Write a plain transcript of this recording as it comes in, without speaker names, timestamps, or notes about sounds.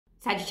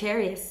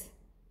Sagittarius,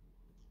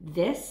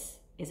 this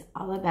is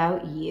all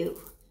about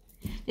you.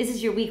 This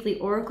is your weekly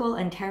oracle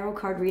and tarot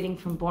card reading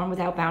from Born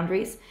Without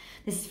Boundaries.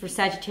 This is for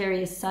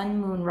Sagittarius,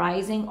 sun, moon,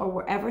 rising, or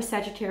wherever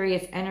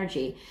Sagittarius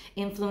energy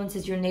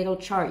influences your natal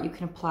chart. You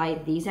can apply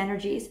these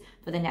energies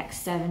for the next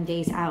 7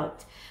 days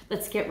out.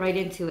 Let's get right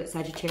into it,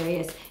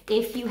 Sagittarius.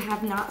 If you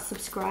have not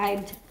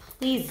subscribed,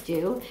 please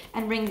do,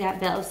 and ring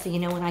that bell so you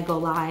know when I go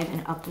live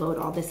and upload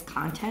all this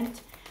content.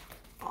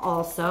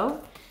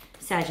 Also,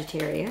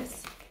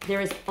 Sagittarius, there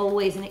is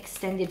always an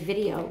extended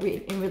video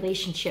in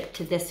relationship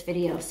to this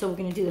video. So we're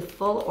going to do the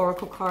full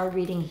oracle card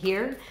reading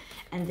here.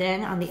 And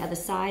then on the other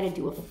side, I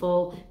do a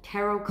full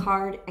tarot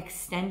card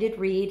extended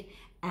read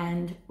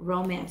and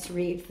romance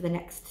read for the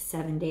next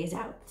 7 days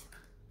out.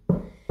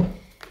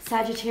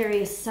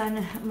 Sagittarius,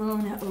 sun,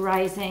 moon,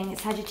 rising.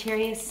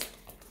 Sagittarius,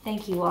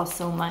 thank you all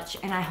so much.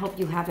 And I hope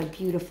you have a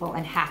beautiful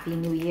and happy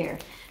new year.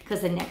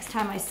 Because the next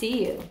time I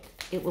see you,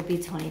 it will be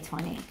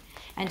 2020.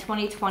 And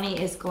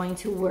 2020 is going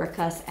to work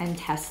us and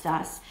test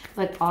us,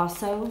 but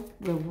also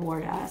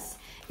reward us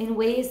in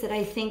ways that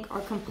I think are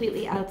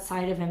completely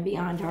outside of and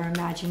beyond our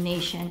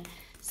imagination.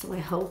 So I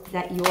hope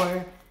that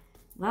you're,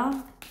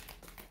 well,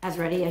 as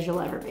ready as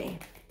you'll ever be.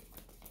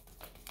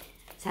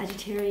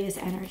 Sagittarius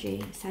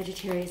energy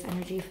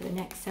for the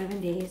next 7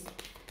 days.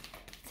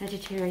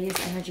 Sagittarius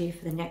energy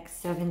for the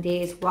next 7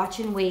 days. Watch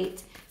and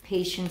wait.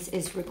 Patience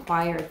is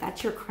required.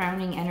 That's your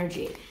crowning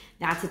energy.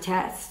 That's a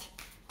test.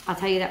 I'll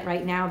tell you that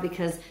right now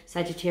because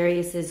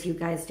Sagittarius is, you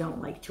guys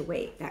don't like to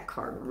wait. That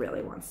card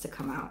really wants to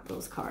come out,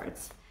 those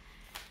cards.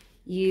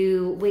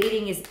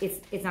 Waiting is,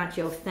 it's not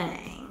your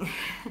thing.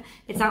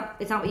 It's not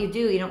what you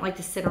do. You don't like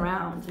to sit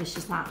around. It's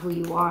just not who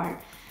you are.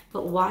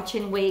 But watch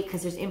and wait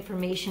because there's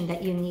information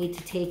that you need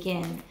to take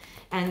in.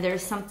 And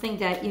there's something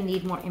that you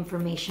need more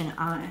information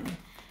on.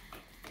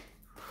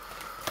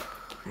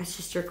 That's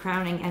just your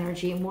crowning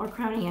energy. More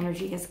crowning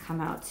energy has come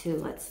out too.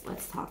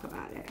 Let's talk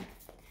about it.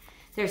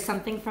 There's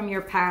something from your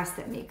past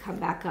that may come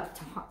back up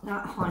to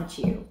not haunt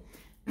you.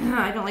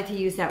 I don't like to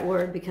use that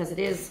word because it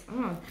is,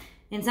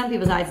 in some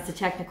people's eyes, it's a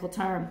technical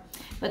term.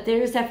 But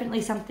there's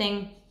definitely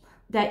something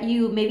that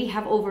you maybe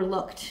have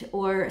overlooked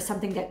or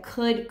something that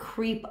could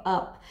creep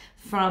up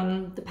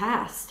from the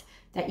past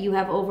that you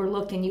have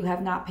overlooked and you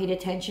have not paid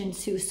attention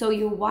to. So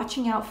you're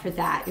watching out for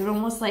that. You're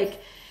almost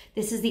like,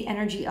 this is the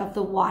energy of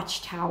the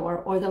watchtower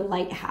or the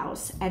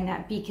lighthouse and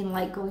that beacon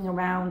light going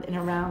around and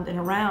around and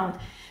around.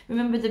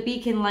 Remember, the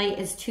beacon light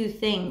is two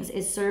things.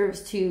 It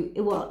serves to,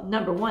 well,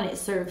 number one, it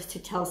serves to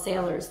tell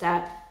sailors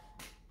that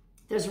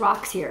there's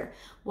rocks here.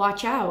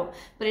 Watch out.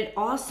 But it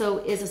also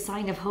is a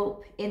sign of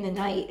hope in the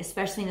night,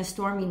 especially in a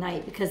stormy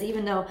night, because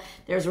even though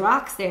there's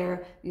rocks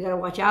there, you got to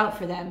watch out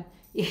for them.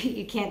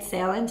 You can't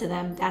sail into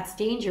them. That's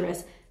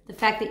dangerous. The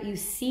fact that you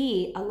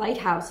see a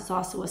lighthouse is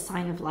also a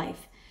sign of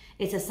life.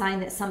 It's a sign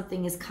that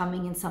something is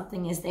coming and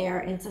something is there.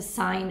 And it's a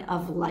sign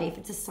of life.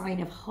 It's a sign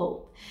of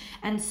hope.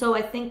 And so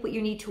I think what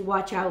you need to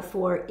watch out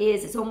for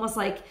is, it's almost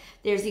like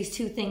there's these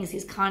two things,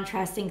 these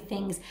contrasting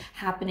things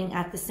happening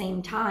at the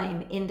same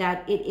time, in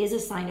that it is a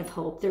sign of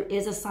hope. There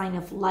is a sign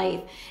of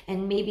life.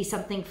 And maybe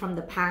something from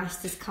the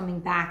past is coming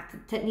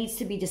back that needs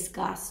to be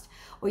discussed,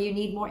 or you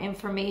need more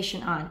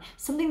information on.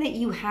 Something that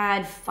you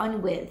had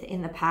fun with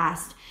in the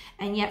past,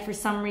 and yet for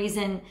some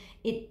reason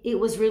it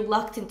was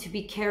reluctant to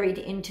be carried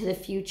into the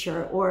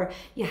future, or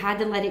you had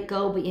to let it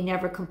go, but you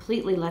never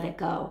completely let it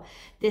go.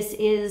 This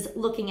is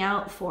looking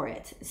out for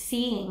it,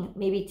 seeing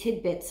maybe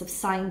tidbits of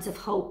signs of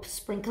hope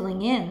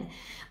sprinkling in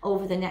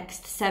over the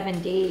next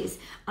 7 days,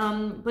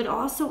 but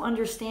also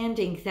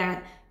understanding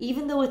that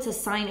even though it's a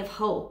sign of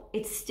hope,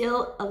 it's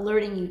still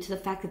alerting you to the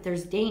fact that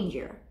there's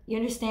danger. You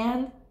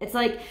understand? It's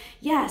like,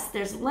 yes,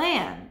 there's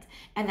land,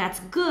 and that's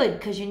good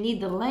because you need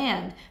the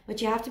land,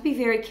 but you have to be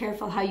very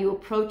careful how you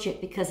approach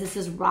it, because this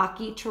is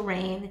rocky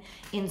terrain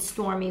in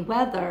stormy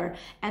weather,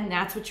 and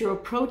that's what you're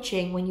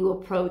approaching when you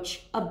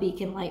approach a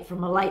beacon light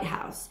from a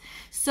lighthouse.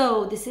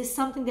 So this is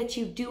something that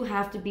you do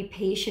have to be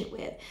patient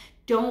with.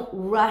 Don't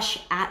rush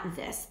at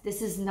this.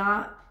 This is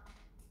not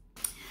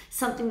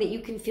something that you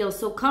can feel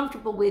so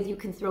comfortable with you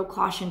can throw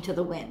caution to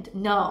the wind.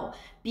 No,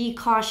 be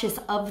cautious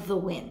of the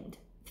wind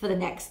for the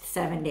next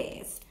 7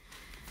 days.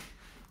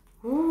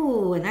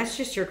 Ooh, and that's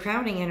just your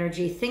crowning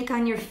energy. Think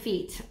on your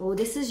feet. Oh,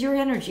 this is your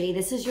energy.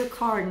 This is your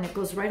card, and it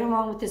goes right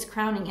along with this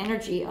crowning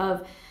energy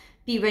of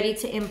be ready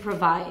to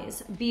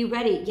improvise. Be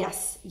ready.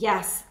 Yes,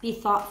 yes. Be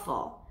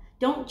thoughtful.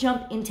 Don't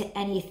jump into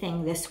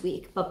anything this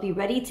week, but be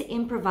ready to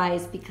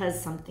improvise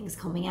because something's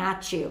coming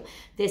at you.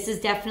 This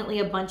is definitely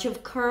a bunch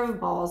of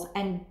curveballs,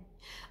 and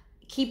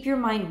keep your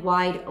mind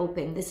wide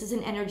open. This is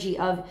an energy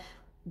of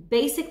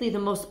basically the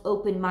most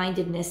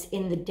open-mindedness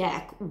in the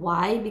deck.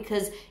 Why?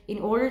 Because in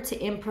order to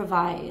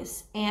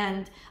improvise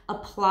and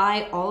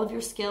apply all of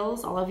your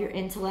skills, all of your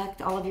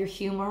intellect, all of your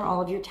humor,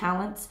 all of your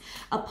talents,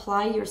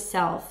 apply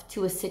yourself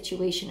to a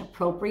situation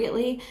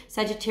appropriately,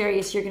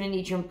 Sagittarius, you're going to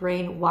need your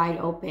brain wide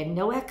open.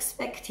 No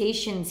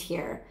expectations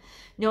here.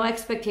 No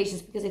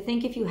expectations, because I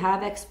think if you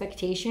have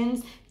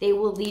expectations, they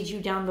will lead you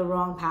down the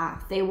wrong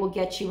path. They will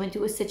get you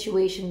into a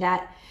situation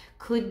that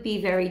could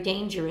be very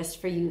dangerous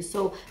for you.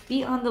 So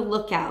be on the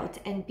lookout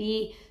and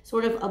be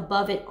sort of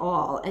above it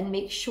all, and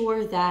make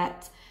sure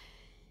that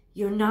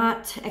you're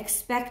not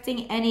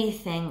expecting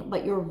anything,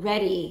 but you're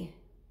ready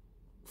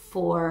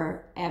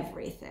for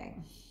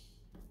everything.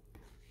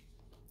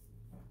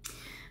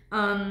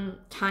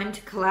 Time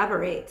to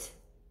collaborate.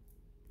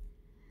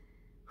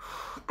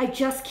 I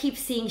just keep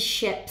seeing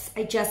ships.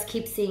 I just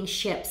keep seeing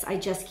ships. I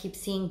just keep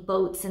seeing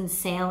boats and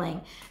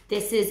sailing.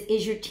 This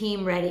is your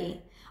team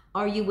ready?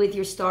 Are you with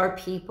your star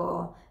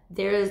people?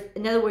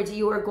 In other words,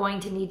 you are going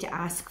to need to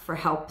ask for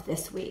help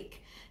this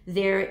week.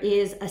 There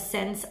is a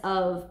sense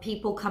of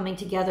people coming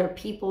together,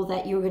 people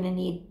that you're going to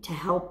need to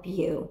help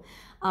you.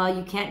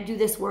 You can't do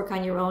this work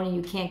on your own, and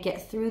you can't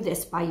get through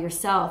this by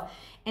yourself.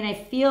 And I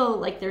feel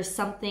like there's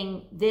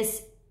something,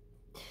 this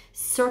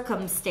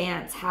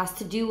circumstance has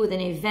to do with an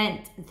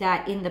event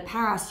that in the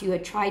past you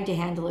had tried to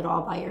handle it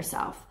all by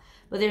yourself.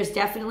 But there's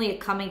definitely a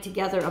coming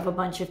together of a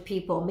bunch of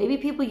people, maybe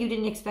people you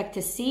didn't expect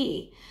to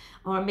see,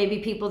 or maybe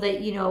people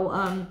that, you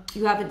know,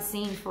 you haven't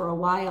seen for a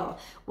while.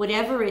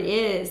 Whatever it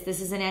is, this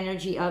is an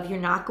energy of you're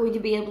not going to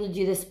be able to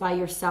do this by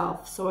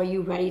yourself. So are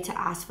you ready to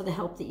ask for the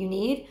help that you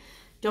need?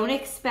 Don't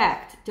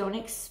expect,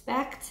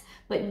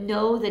 but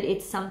know that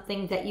it's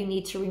something that you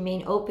need to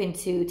remain open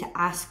to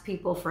ask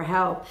people for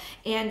help.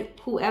 And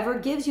whoever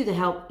gives you the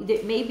help,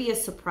 it may be a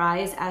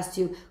surprise as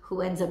to who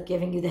ends up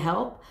giving you the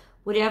help.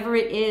 Whatever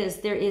it is,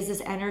 there is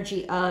this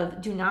energy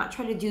of do not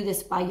try to do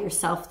this by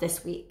yourself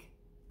this week.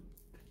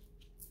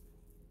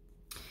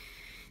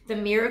 The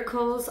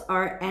miracles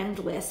are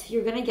endless.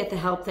 You're going to get the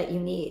help that you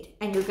need,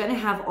 and you're going to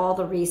have all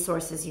the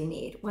resources you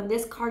need. When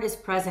this card is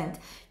present,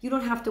 you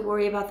don't have to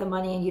worry about the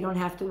money, and you don't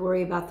have to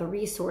worry about the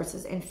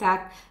resources. In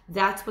fact,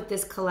 that's what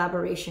this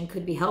collaboration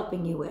could be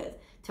helping you with,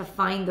 to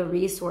find the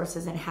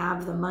resources and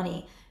have the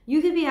money.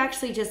 You could be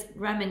actually just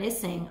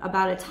reminiscing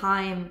about a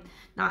time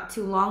not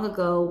too long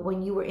ago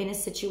when you were in a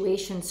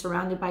situation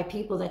surrounded by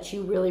people that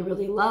you really,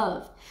 really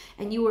loved,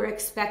 and you were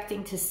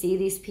expecting to see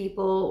these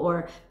people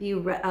or be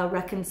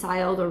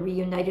reconciled or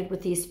reunited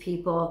with these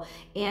people,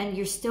 and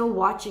you're still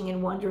watching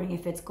and wondering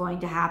if it's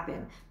going to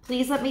happen.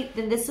 Please let me,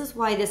 then this is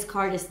why this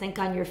card is think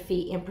on your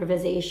feet,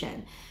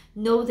 improvisation.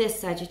 Know this,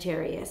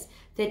 Sagittarius,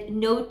 that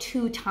no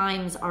two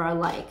times are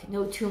alike.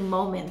 No two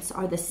moments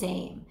are the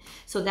same.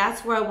 So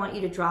that's where I want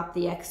you to drop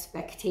the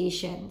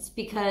expectations,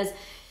 because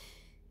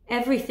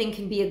everything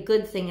can be a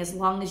good thing as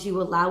long as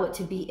you allow it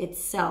to be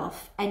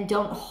itself and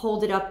don't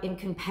hold it up in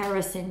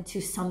comparison to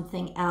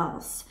something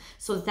else.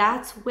 So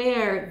that's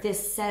where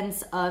this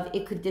sense of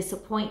it could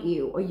disappoint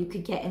you, or you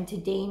could get into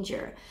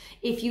danger.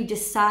 If you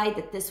decide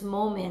that this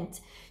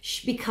moment,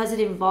 because it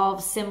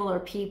involves similar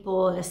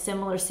people in a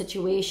similar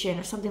situation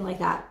or something like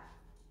that,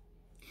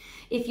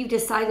 if you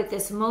decide that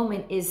this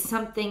moment is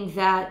something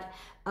that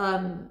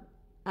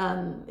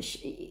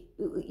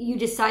you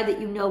decide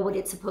that you know what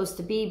it's supposed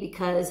to be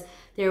because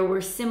there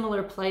were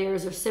similar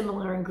players or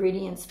similar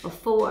ingredients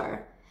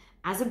before.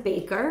 As a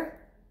baker,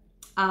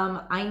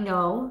 I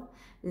know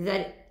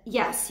that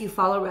yes, you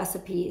follow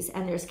recipes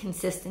and there's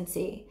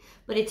consistency,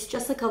 but it's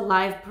just like a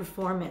live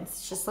performance.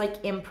 It's just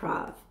like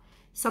improv.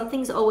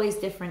 Something's always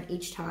different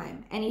each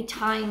time. Any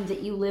time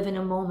that you live in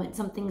a moment,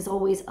 something's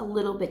always a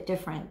little bit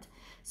different.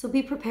 So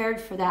be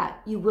prepared for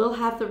that. You will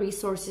have the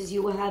resources,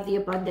 you will have the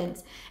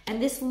abundance.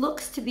 And this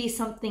looks to be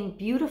something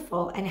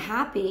beautiful and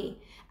happy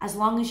as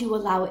long as you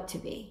allow it to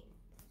be.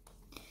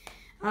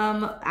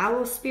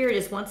 Owl spirit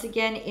is once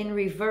again in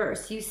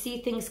reverse. You see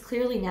things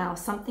clearly now.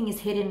 Something is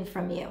hidden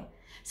from you.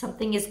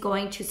 Something is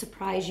going to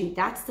surprise you.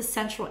 That's the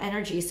central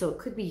energy, so it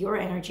could be your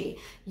energy.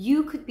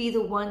 You could be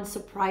the one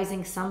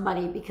surprising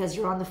somebody because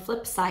you're on the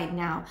flip side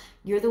now.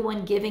 You're the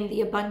one giving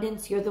the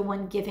abundance. You're the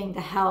one giving the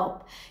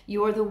help.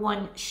 You're the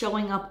one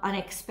showing up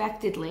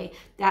unexpectedly.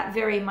 That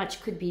very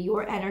much could be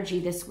your energy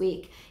this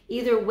week.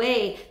 Either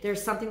way,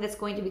 there's something that's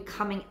going to be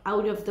coming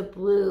out of the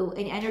blue,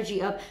 an energy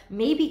of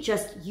maybe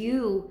just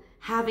you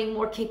having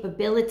more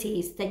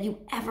capabilities than you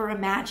ever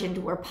imagined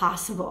were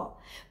possible.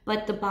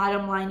 But the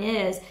bottom line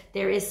is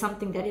there is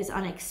something that is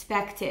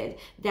unexpected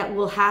that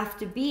will have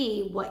to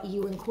be what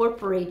you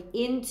incorporate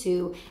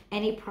into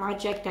any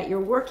project that you're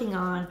working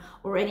on,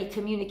 or any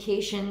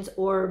communications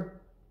or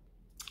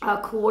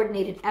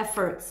coordinated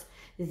efforts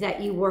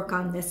that you work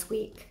on this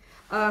week.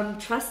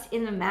 Trust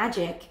in the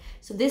magic.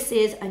 So this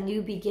is a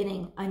new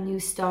beginning, a new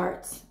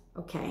start,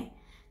 okay?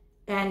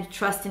 And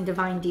trust in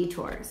divine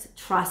detours.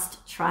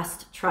 Trust,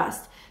 trust,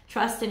 trust.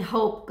 Trust and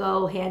hope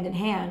go hand in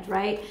hand,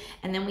 right?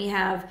 And then we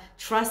have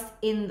trust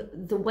in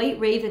the white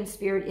raven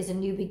spirit is a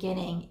new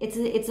beginning. It's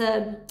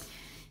a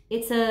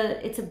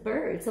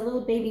bird. It's a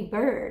little baby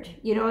bird.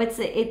 You know,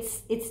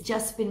 it's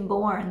just been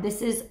born.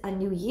 This is a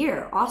new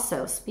year.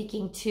 Also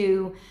speaking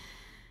to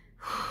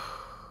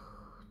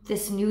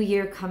this new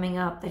year coming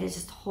up that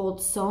just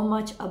holds so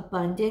much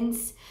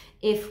abundance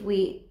if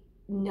we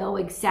know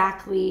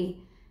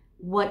exactly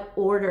what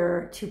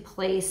order to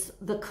place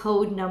the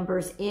code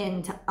numbers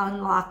in to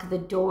unlock the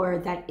door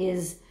that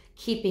is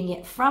keeping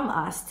it from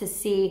us, to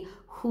see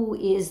who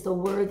is the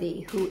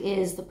worthy, who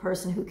is the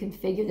person who can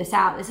figure this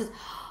out. This is,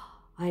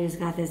 I just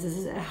got this. This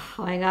is,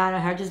 oh my God, my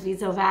heart just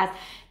beats so fast.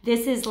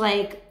 This is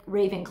like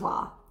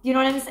Ravenclaw. You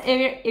know what I'm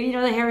saying? If you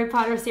know the Harry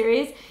Potter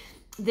series,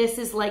 this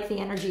is like the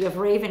energy of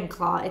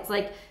Ravenclaw. It's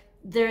like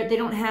they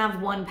don't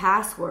have one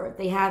password.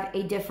 They have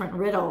a different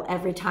riddle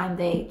every time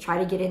they try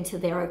to get into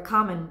their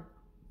common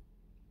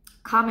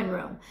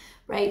room,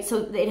 right?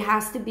 So it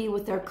has to be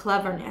with their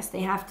cleverness.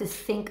 They have to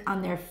think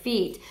on their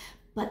feet.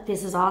 But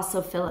this is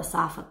also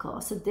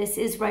philosophical. So this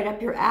is right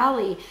up your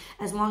alley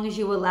as long as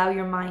you allow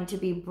your mind to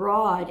be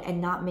broad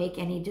and not make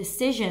any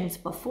decisions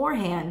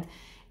beforehand.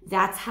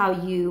 That's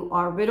how you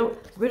are.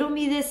 Riddle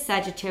me this,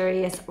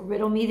 Sagittarius.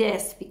 Riddle me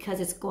this,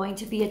 because it's going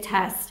to be a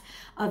test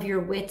of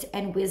your wit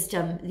and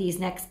wisdom these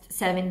next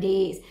 7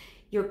 days.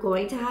 You're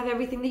going to have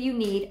everything that you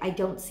need. I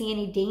don't see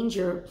any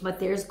danger, but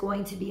there's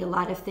going to be a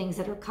lot of things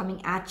that are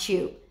coming at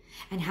you.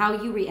 And how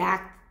you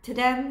react to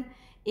them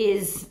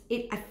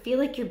I feel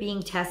like you're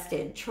being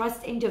tested.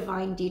 Trust in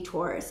divine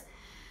detours.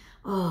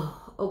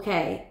 Oh,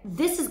 okay.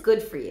 This is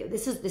good for you.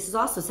 This is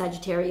also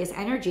Sagittarius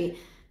energy.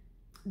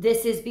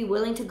 This is be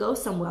willing to go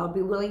somewhere,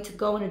 be willing to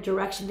go in a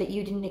direction that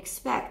you didn't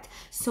expect.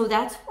 So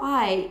that's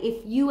why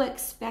if you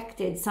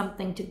expected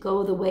something to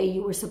go the way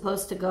you were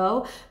supposed to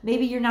go,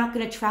 maybe you're not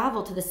going to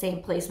travel to the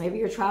same place. Maybe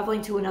you're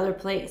traveling to another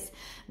place.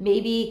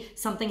 Maybe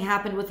something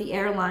happened with the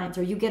airlines,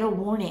 or you get a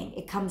warning.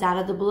 It comes out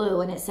of the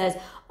blue and it says,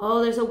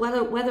 oh, there's a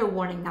weather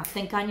warning. Now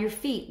think on your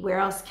feet. Where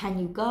else can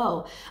you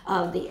go?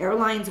 The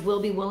airlines will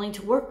be willing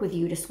to work with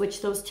you to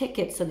switch those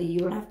tickets so that you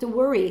don't have to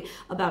worry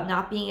about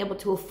not being able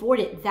to afford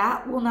it.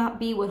 That will not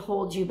be what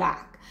holds you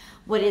back.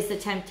 What is the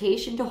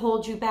temptation to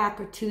hold you back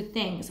are two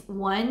things.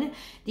 One,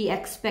 the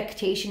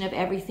expectation of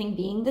everything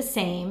being the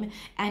same,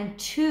 and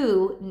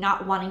two,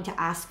 not wanting to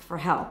ask for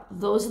help.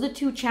 Those are the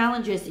two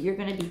challenges that you're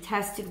going to be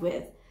tested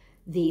with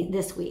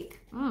this week.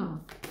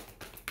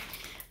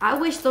 I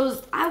wish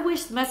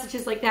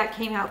messages like that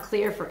came out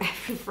clear for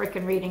every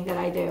freaking reading that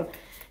I do,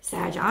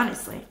 Sag,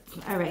 honestly.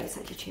 All right,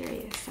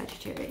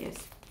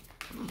 Sagittarius.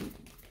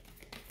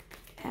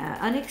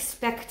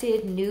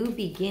 Unexpected new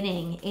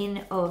beginning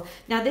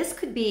now this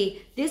could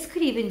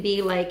even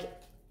be like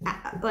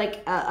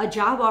a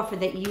job offer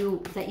that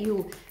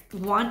you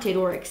wanted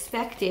or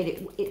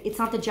expected. It's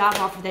not the job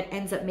offer that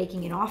ends up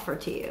making an offer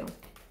to you.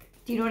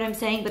 Do you know what I'm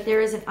saying? But there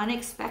is an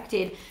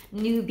unexpected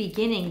new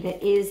beginning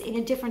that is in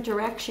a different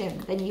direction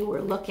than you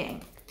were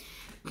looking.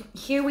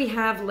 Here we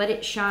have let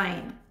it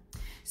shine.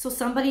 So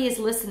somebody is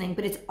listening,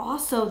 but it's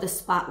also the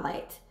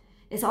spotlight.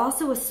 It's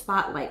also a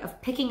spotlight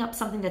of picking up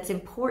something that's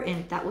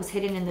important that was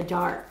hidden in the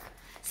dark.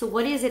 So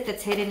what is it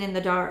that's hidden in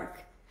the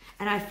dark?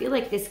 And I feel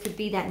like this could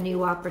be that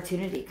new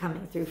opportunity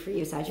coming through for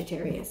you,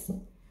 Sagittarius.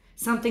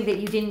 Something that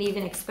you didn't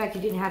even expect,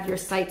 you didn't have your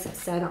sights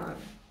set on.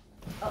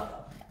 Uh-oh.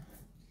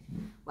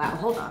 Wow,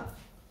 hold on.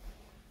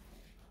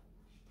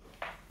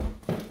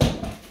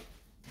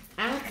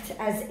 Act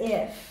as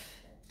if.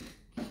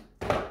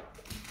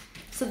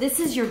 So this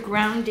is your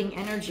grounding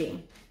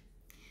energy.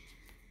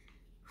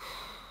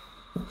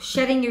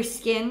 Shedding your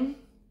skin.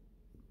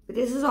 But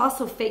this is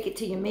also fake it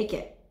till you make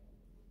it.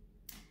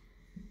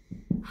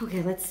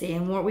 Okay, let's see.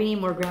 And we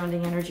need more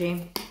grounding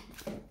energy.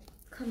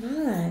 Come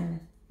on.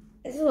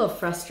 It's a little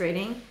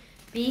frustrating.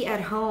 Be at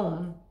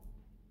home.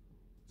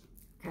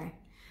 Okay.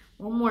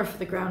 One more for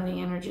the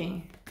grounding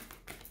energy.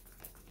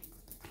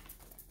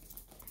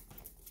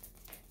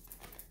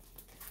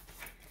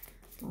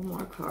 One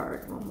more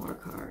card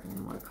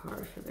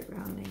for the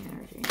grounding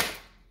energy.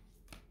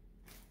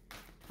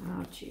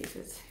 Oh,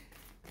 Jesus.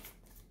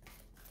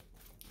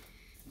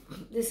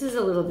 This is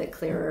a little bit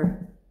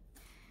clearer.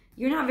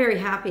 You're not very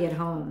happy at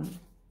home.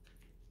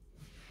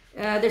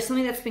 There's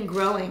something that's been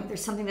growing.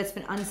 There's something that's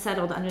been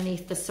unsettled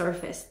underneath the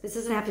surface. This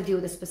doesn't have to do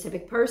with a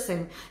specific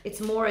person.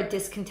 It's more a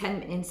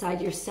discontentment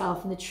inside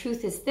yourself. And the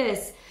truth is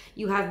this,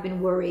 you have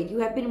been worried. You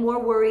have been more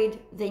worried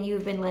than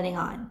you've been letting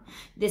on.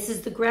 This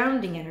is the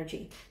grounding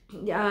energy.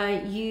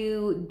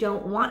 You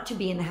don't want to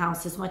be in the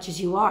house as much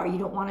as you are. You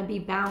don't want to be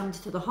bound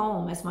to the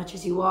home as much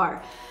as you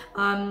are.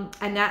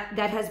 And that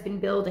has been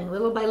building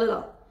little by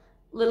little.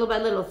 Little by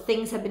little,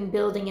 things have been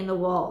building in the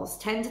walls.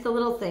 Tend to the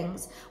little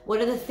things.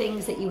 What are the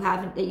things that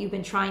you've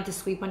been trying to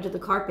sweep under the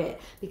carpet?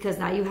 Because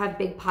now you have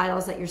big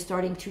piles that you're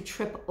starting to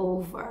trip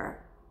over.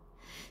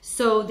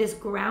 So this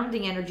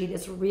grounding energy,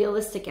 this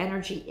realistic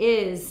energy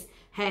is,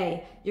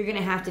 hey, you're going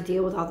to have to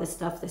deal with all this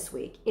stuff this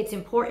week. It's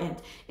important.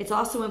 It's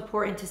also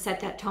important to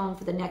set that tone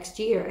for the next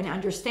year and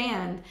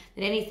understand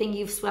that anything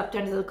you've swept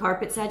under the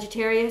carpet,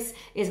 Sagittarius,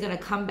 is going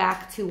to come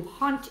back to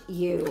haunt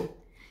you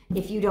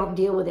if you don't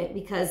deal with it.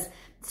 Because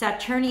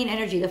Saturnian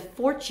energy, the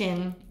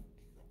fortune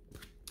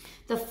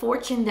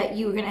that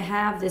you're going to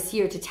have this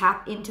year to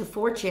tap into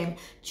fortune,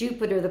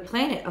 Jupiter, the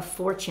planet of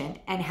fortune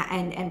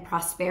and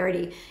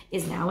prosperity,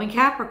 is now in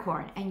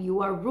Capricorn, and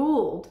you are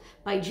ruled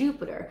by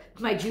Jupiter.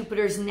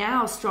 Jupiter's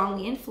now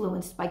strongly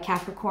influenced by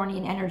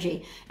Capricornian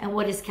energy. And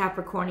what is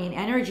Capricornian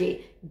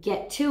energy?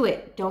 Get to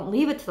it. Don't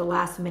leave it to the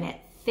last minute.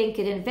 think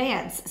in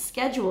advance,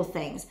 schedule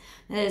things.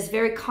 And that is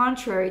very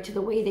contrary to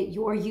the way that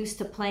you're used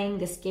to playing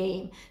this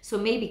game. So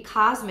maybe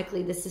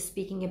cosmically, this is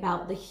speaking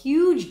about the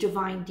huge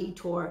divine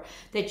detour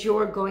that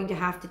you're going to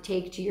have to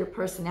take to your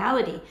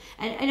personality.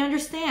 And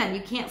understand,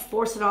 you can't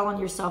force it all on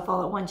yourself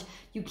all at once.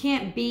 You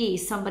can't be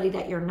somebody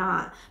that you're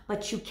not,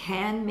 but you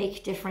can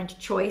make different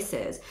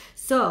choices.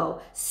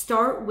 So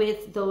start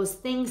with those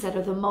things that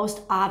are the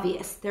most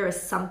obvious. There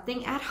is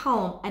something at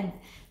home, and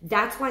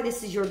that's why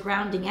this is your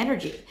grounding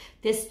energy.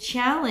 This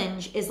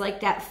challenge is like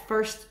that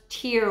first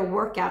tier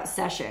workout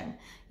session,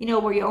 you know,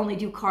 where you only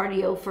do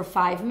cardio for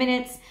 5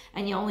 minutes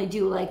and you only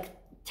do like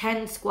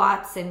 10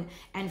 squats and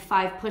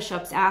 5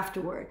 push-ups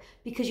afterward,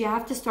 because you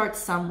have to start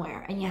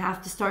somewhere and you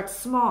have to start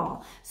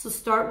small. So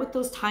start with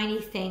those tiny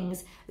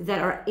things that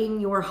are in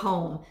your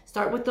home.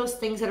 Start with those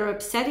things that are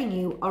upsetting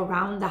you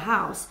around the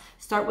house.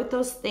 Start with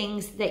those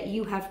things that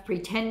you have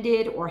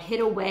pretended or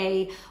hid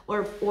away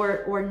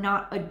or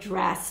not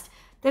addressed,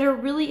 that are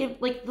really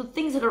like the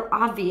things that are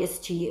obvious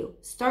to you.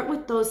 Start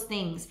with those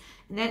things,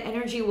 and that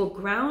energy will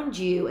ground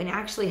you and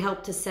actually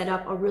help to set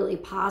up a really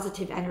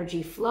positive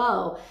energy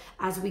flow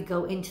as we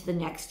go into the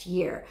next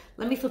year.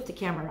 Let me flip the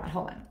camera around,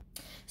 hold on.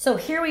 So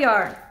here we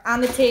are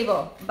on the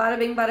table, bada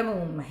bing, bada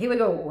boom. Here we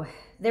go,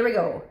 there we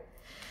go.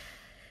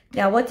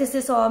 Now what does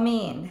this all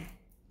mean?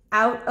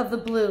 Out of the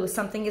blue,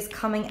 something is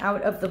coming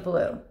out of the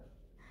blue.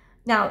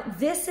 Now,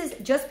 this is,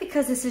 just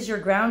because this is your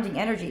grounding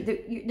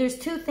energy, there's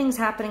 2 things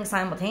happening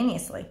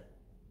simultaneously.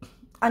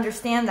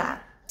 Understand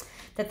that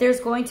there's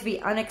going to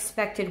be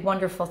unexpected,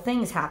 wonderful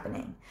things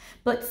happening.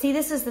 But see,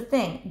 this is the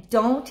thing.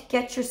 Don't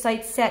get your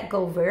sights set.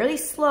 Go very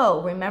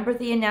slow. Remember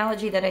the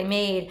analogy that I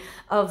made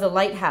of the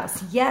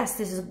lighthouse. Yes,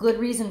 this is a good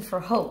reason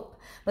for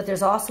hope, but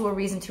there's also a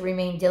reason to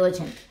remain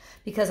diligent.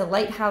 Because a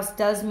lighthouse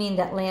does mean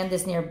that land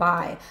is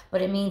nearby,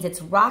 but it means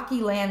it's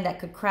rocky land that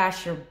could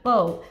crash your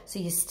boat, so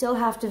you still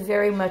have to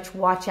very much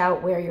watch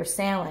out where you're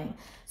sailing.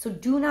 So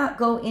do not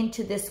go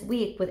into this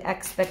week with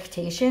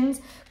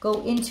expectations.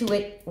 Go into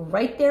it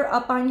right there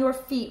up on your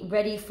feet,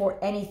 ready for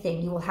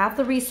anything. You will have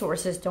the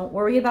resources, don't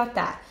worry about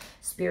that.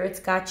 Spirit's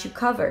got you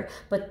covered,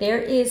 but there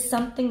is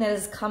something that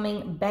is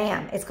coming,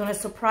 bam. It's gonna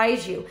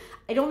surprise you.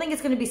 I don't think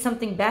it's gonna be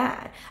something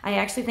bad. I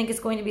actually think it's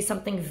going to be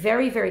something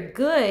very, very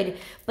good,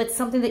 but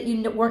something that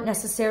you weren't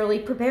necessarily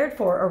prepared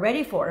for or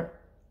ready for.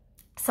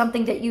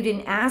 Something that you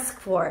didn't ask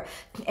for.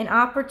 An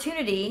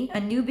opportunity, a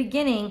new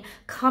beginning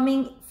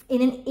coming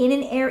in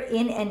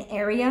an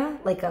area,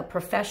 like a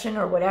profession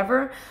or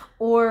whatever,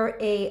 or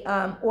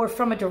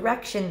from a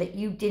direction that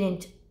you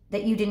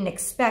didn't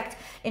expect.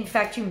 In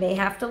fact, you may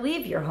have to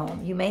leave your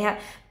home. You may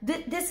have,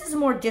 this is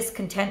more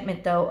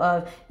discontentment though,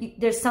 of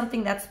there's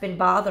something that's been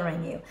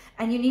bothering you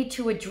and you need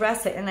to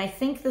address it. And I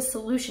think the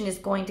solution is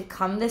going to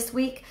come this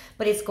week,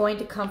 but it's going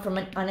to come from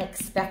an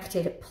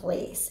unexpected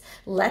place.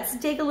 Let's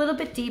dig a little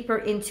bit deeper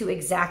into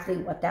exactly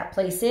what that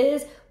place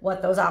is,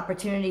 what those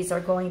opportunities are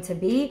going to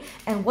be,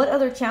 and what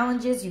other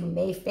challenges you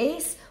may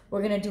face.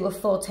 We're going to do a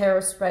full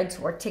tarot spread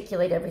to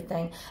articulate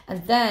everything.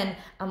 And then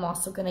I'm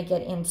also going to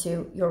get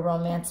into your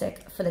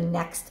romantic for the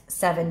next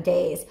 7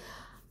 days.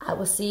 I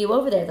will see you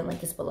over there. The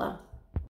link is below.